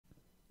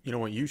You know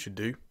what you should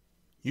do?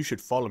 You should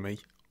follow me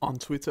on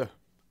Twitter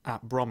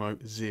at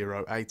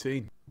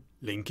Bromo018.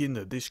 Link in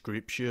the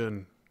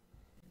description.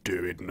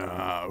 Do it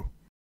now.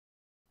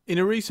 In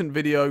a recent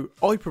video,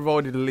 I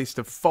provided a list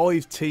of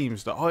 5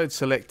 teams that I had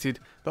selected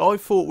that I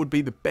thought would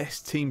be the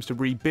best teams to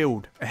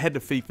rebuild ahead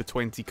of FIFA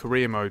 20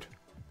 career mode.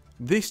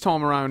 This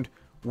time around,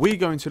 we're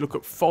going to look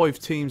at 5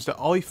 teams that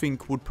I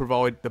think would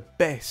provide the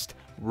best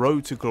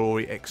Road to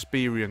Glory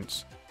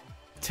experience.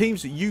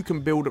 Teams that you can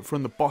build up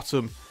from the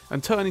bottom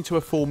and turn into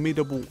a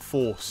formidable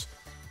force.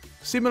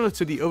 Similar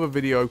to the other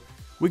video,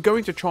 we're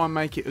going to try and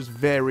make it as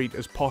varied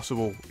as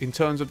possible in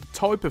terms of the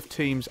type of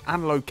teams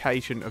and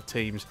location of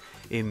teams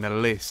in the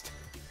list,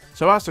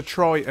 so as to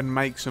try and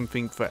make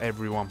something for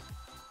everyone.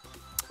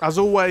 As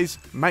always,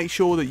 make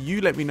sure that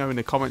you let me know in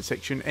the comment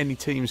section any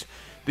teams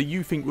that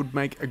you think would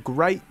make a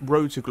great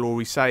Road to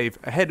Glory save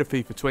ahead of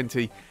FIFA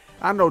 20,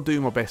 and I'll do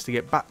my best to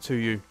get back to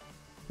you.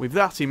 With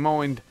that in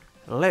mind,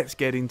 let's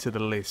get into the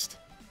list.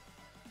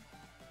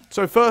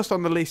 So first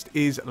on the list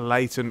is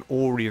Leyton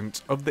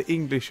Orient of the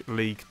English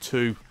League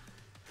 2.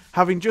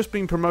 Having just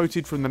been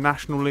promoted from the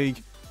National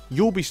League,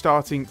 you'll be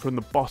starting from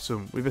the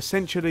bottom with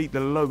essentially the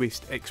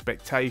lowest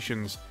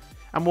expectations,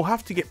 and will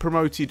have to get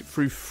promoted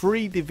through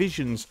 3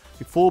 divisions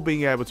before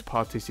being able to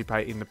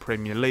participate in the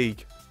Premier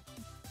League.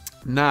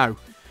 Now,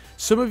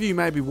 some of you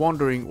may be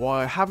wondering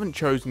why I haven't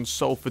chosen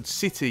Salford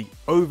City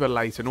over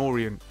Leyton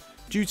Orient,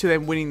 due to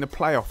them winning the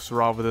playoffs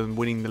rather than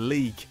winning the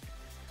league.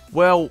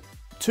 Well,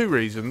 2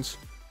 reasons.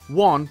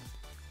 1,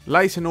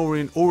 Leyton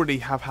Orient already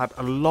have had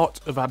a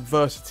lot of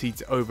adversity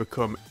to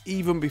overcome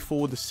even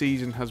before the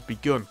season has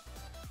begun.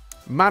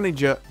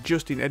 Manager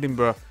Justin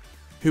Edinburgh,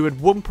 who had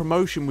won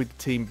promotion with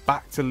the team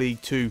back to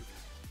League 2,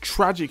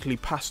 tragically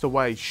passed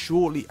away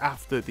shortly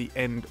after the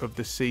end of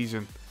the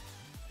season.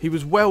 He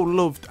was well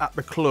loved at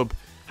the club,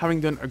 having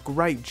done a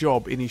great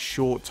job in his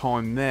short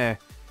time there,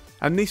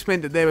 and this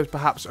meant that there was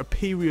perhaps a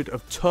period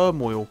of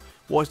turmoil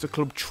whilst the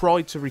club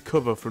tried to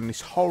recover from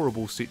this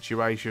horrible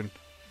situation.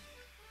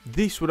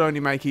 This would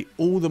only make it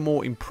all the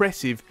more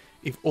impressive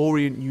if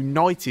Orient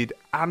united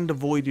and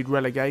avoided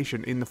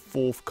relegation in the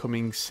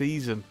forthcoming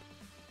season.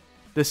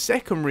 The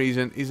second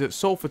reason is that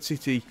Salford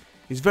City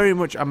is very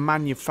much a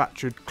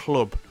manufactured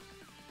club.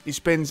 It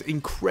spends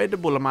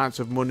incredible amounts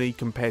of money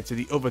compared to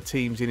the other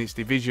teams in its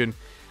division,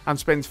 and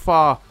spends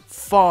far,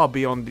 far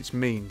beyond its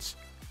means.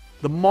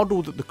 The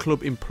model that the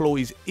club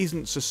employs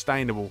isn't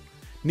sustainable,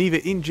 neither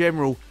in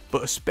general,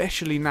 but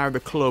especially now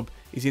the club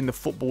is in the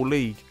Football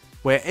League,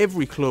 where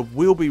every club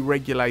will be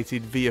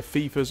regulated via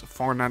FIFA's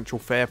financial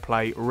fair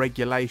play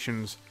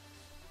regulations.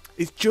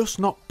 It's just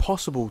not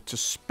possible to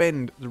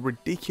spend the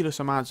ridiculous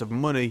amounts of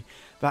money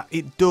that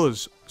it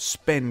does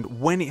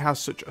spend when it has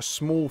such a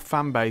small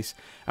fan base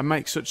and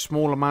makes such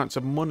small amounts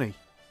of money.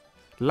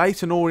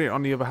 Leyton Orient,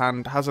 on the other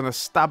hand, has an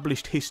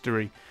established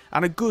history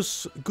and a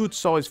good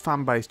sized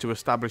fan base to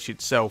establish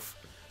itself,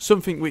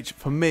 something which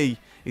for me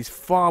is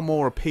far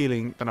more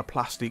appealing than a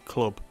plastic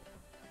club.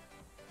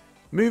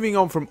 Moving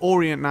on from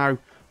Orient now,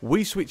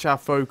 we switch our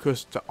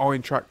focus to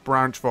Eintracht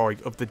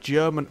Braunschweig of the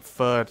German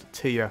 3rd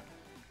tier.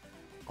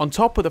 On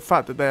top of the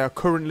fact that they are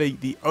currently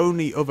the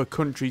only other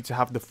country to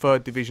have the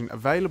 3rd division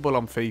available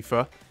on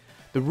FIFA,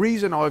 the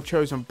reason I've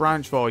chosen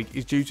Braunschweig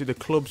is due to the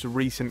club's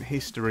recent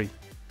history.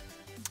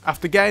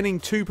 After gaining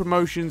 2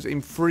 promotions in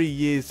 3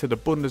 years to the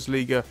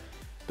Bundesliga,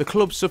 the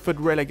club suffered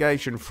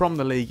relegation from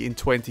the league in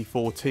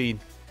 2014,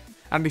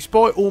 and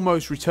despite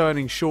almost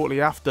returning shortly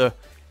after,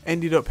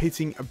 ended up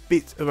hitting a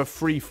bit of a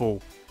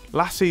freefall,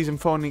 last season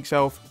finding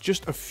itself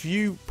just a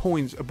few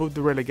points above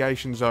the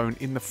relegation zone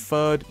in the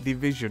 3rd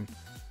division.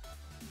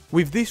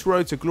 With this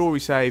Road to Glory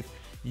save,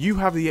 you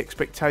have the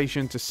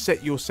expectation to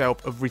set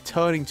yourself of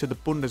returning to the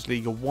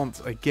Bundesliga once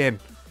again,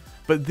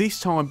 but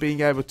this time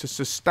being able to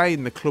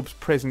sustain the club's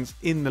presence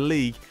in the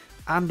league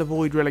and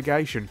avoid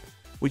relegation,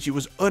 which it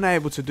was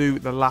unable to do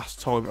the last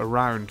time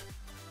around.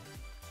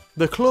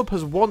 The club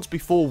has once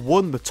before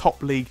won the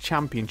top league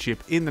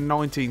championship in the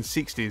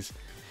 1960s,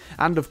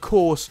 and of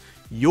course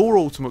your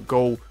ultimate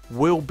goal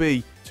will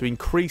be to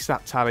increase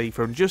that tally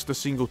from just a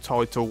single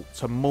title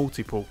to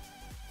multiple.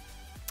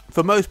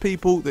 For most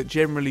people that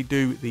generally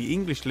do the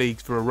English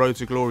leagues for a Road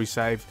to Glory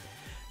save,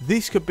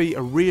 this could be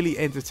a really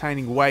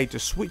entertaining way to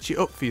switch it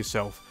up for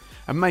yourself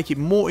and make it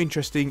more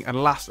interesting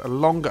and last a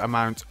longer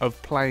amount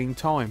of playing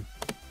time.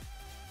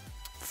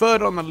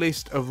 Third on the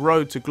list of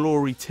Road to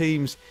Glory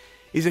teams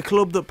is a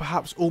club that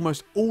perhaps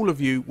almost all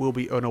of you will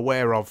be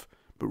unaware of,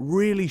 but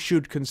really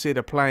should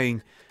consider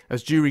playing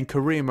as during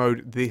career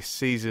mode this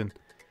season,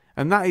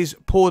 and that is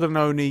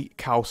Pordenone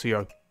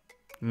Calcio.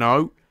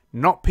 No,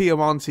 not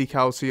Piemonte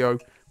Calcio,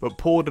 but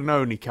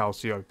Pordenone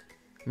Calcio,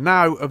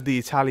 now of the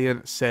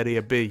Italian Serie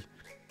B.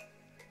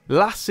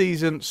 Last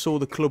season saw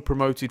the club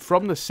promoted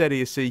from the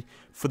Serie C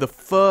for the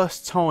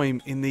first time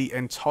in the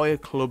entire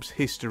club's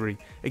history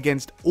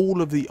against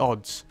all of the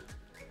odds.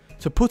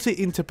 To put it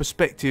into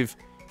perspective,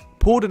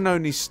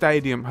 Pordenone's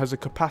stadium has a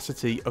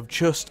capacity of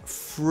just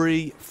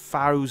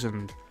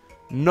 3,000.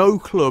 No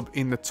club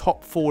in the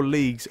top 4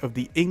 leagues of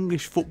the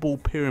English football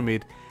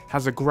pyramid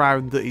has a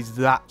ground that is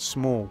that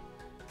small.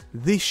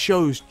 This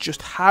shows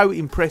just how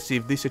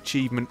impressive this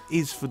achievement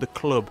is for the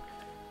club,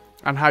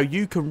 and how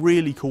you can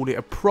really call it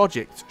a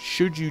project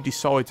should you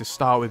decide to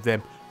start with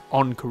them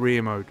on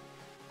career mode.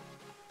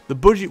 The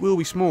budget will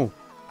be small,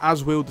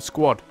 as will the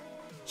squad,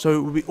 so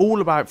it will be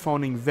all about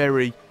finding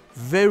very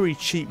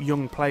cheap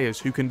young players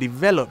who can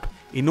develop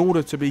in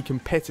order to be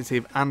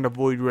competitive and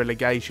avoid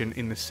relegation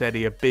in the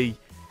Serie B,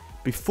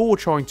 before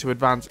trying to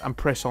advance and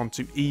press on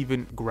to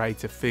even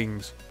greater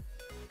things.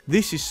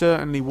 This is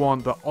certainly one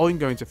that I'm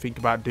going to think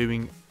about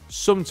doing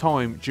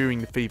sometime during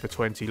the FIFA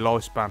 20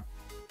 lifespan.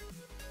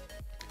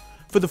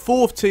 For the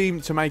fourth team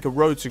to make a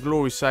Road to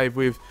Glory save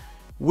with,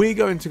 we're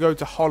going to go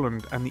to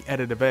Holland and the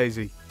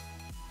Eredivisie.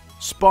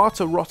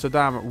 Sparta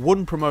Rotterdam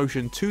won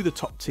promotion to the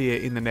top tier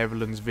in the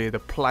Netherlands via the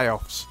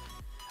playoffs,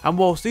 and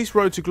whilst this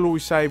Road to Glory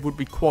save would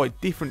be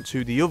quite different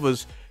to the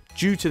others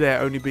due to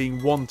there only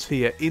being one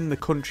tier in the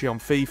country on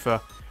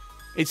FIFA,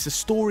 it's the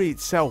story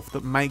itself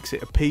that makes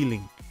it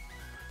appealing.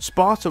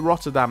 Sparta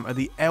Rotterdam are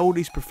the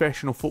eldest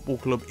professional football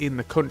club in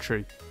the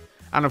country,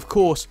 and of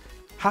course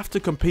have to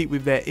compete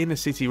with their inner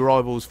city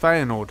rivals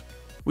Feyenoord,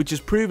 which has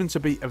proven to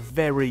be a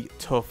very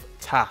tough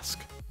task.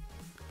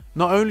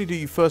 Not only do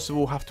you first of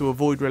all have to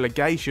avoid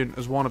relegation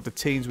as one of the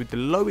teams with the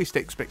lowest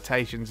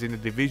expectations in the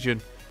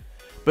division,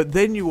 but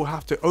then you will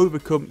have to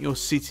overcome your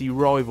city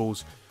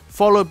rivals,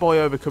 followed by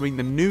overcoming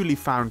the newly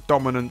found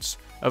dominance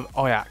of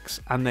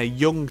Ajax and their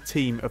young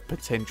team of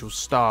potential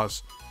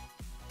stars.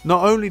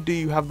 Not only do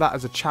you have that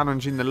as a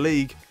challenge in the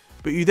league,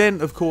 but you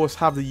then of course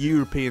have the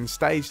European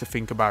stage to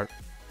think about,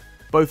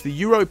 both the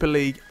Europa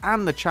League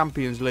and the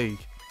Champions League.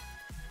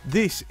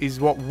 This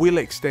is what will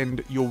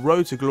extend your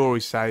Road to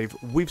Glory save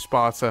with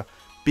Sparta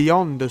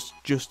beyond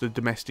just a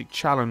domestic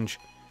challenge.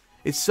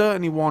 It's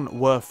certainly one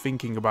worth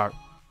thinking about.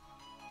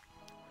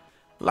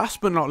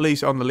 Last but not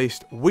least on the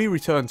list, we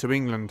return to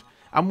England,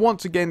 and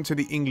once again to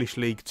the English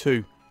League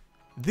 2.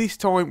 This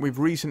time we've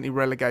recently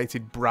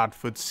relegated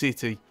Bradford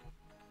City.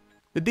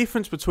 The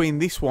difference between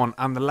this one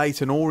and the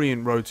Leyton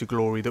Orient Road to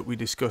Glory that we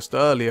discussed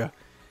earlier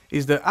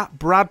is that at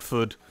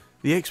Bradford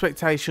the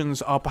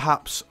expectations are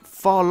perhaps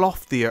far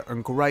loftier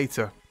and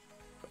greater.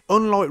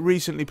 Unlike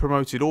recently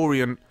promoted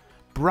Orient,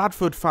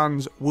 Bradford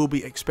fans will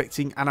be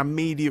expecting an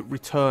immediate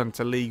return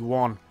to League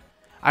One,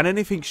 and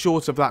anything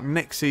short of that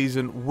next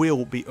season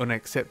will be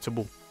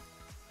unacceptable.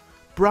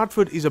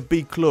 Bradford is a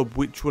big club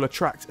which will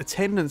attract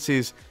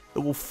attendances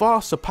that will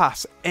far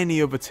surpass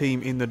any other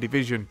team in the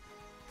division,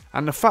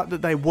 and the fact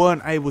that they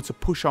weren't able to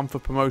push on for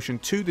promotion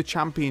to the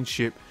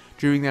Championship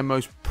during their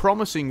most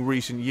promising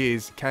recent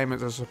years came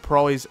as a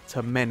surprise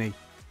to many.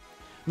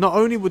 Not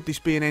only would this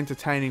be an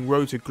entertaining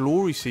Road to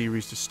Glory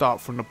series to start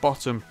from the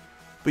bottom,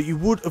 but you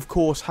would of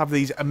course have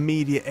these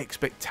immediate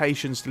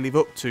expectations to live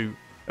up to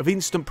of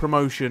instant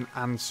promotion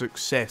and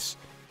success,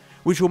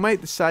 which will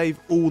make the save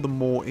all the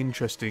more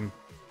interesting.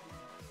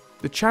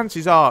 The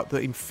chances are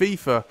that in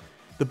FIFA,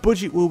 the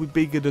budget will be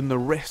bigger than the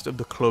rest of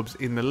the clubs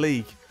in the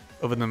league,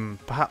 other than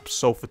perhaps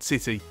Salford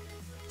City,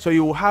 so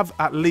you will have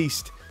at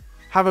least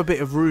have a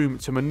bit of room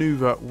to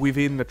manoeuvre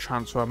within the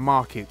transfer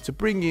market to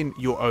bring in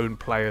your own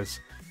players.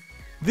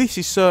 This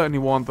is certainly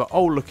one that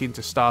I'll look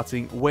into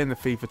starting when the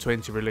FIFA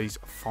 20 release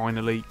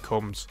finally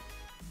comes.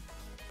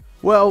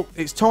 Well,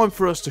 it's time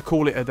for us to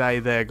call it a day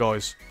there,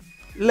 guys.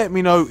 Let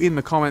me know in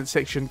the comment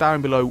section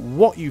down below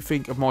what you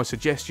think of my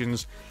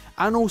suggestions,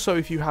 and also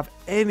if you have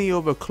any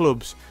other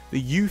clubs that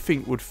you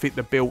think would fit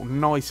the bill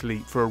nicely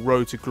for a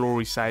Road to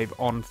Glory save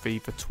on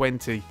FIFA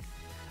 20,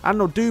 and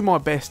I'll do my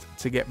best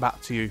to get back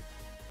to you.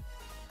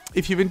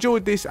 If you've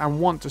enjoyed this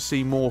and want to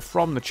see more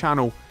from the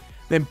channel,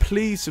 then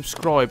please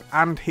subscribe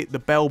and hit the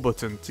bell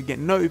button to get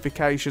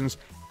notifications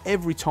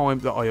every time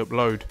that I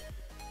upload.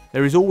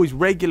 There is always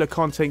regular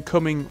content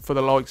coming for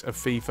the likes of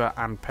FIFA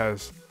and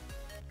PES.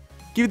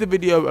 Give the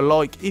video a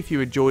like if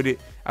you enjoyed it,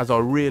 as I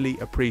really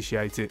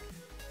appreciate it.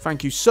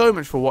 Thank you so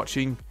much for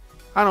watching,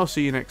 and I'll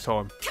see you next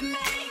time.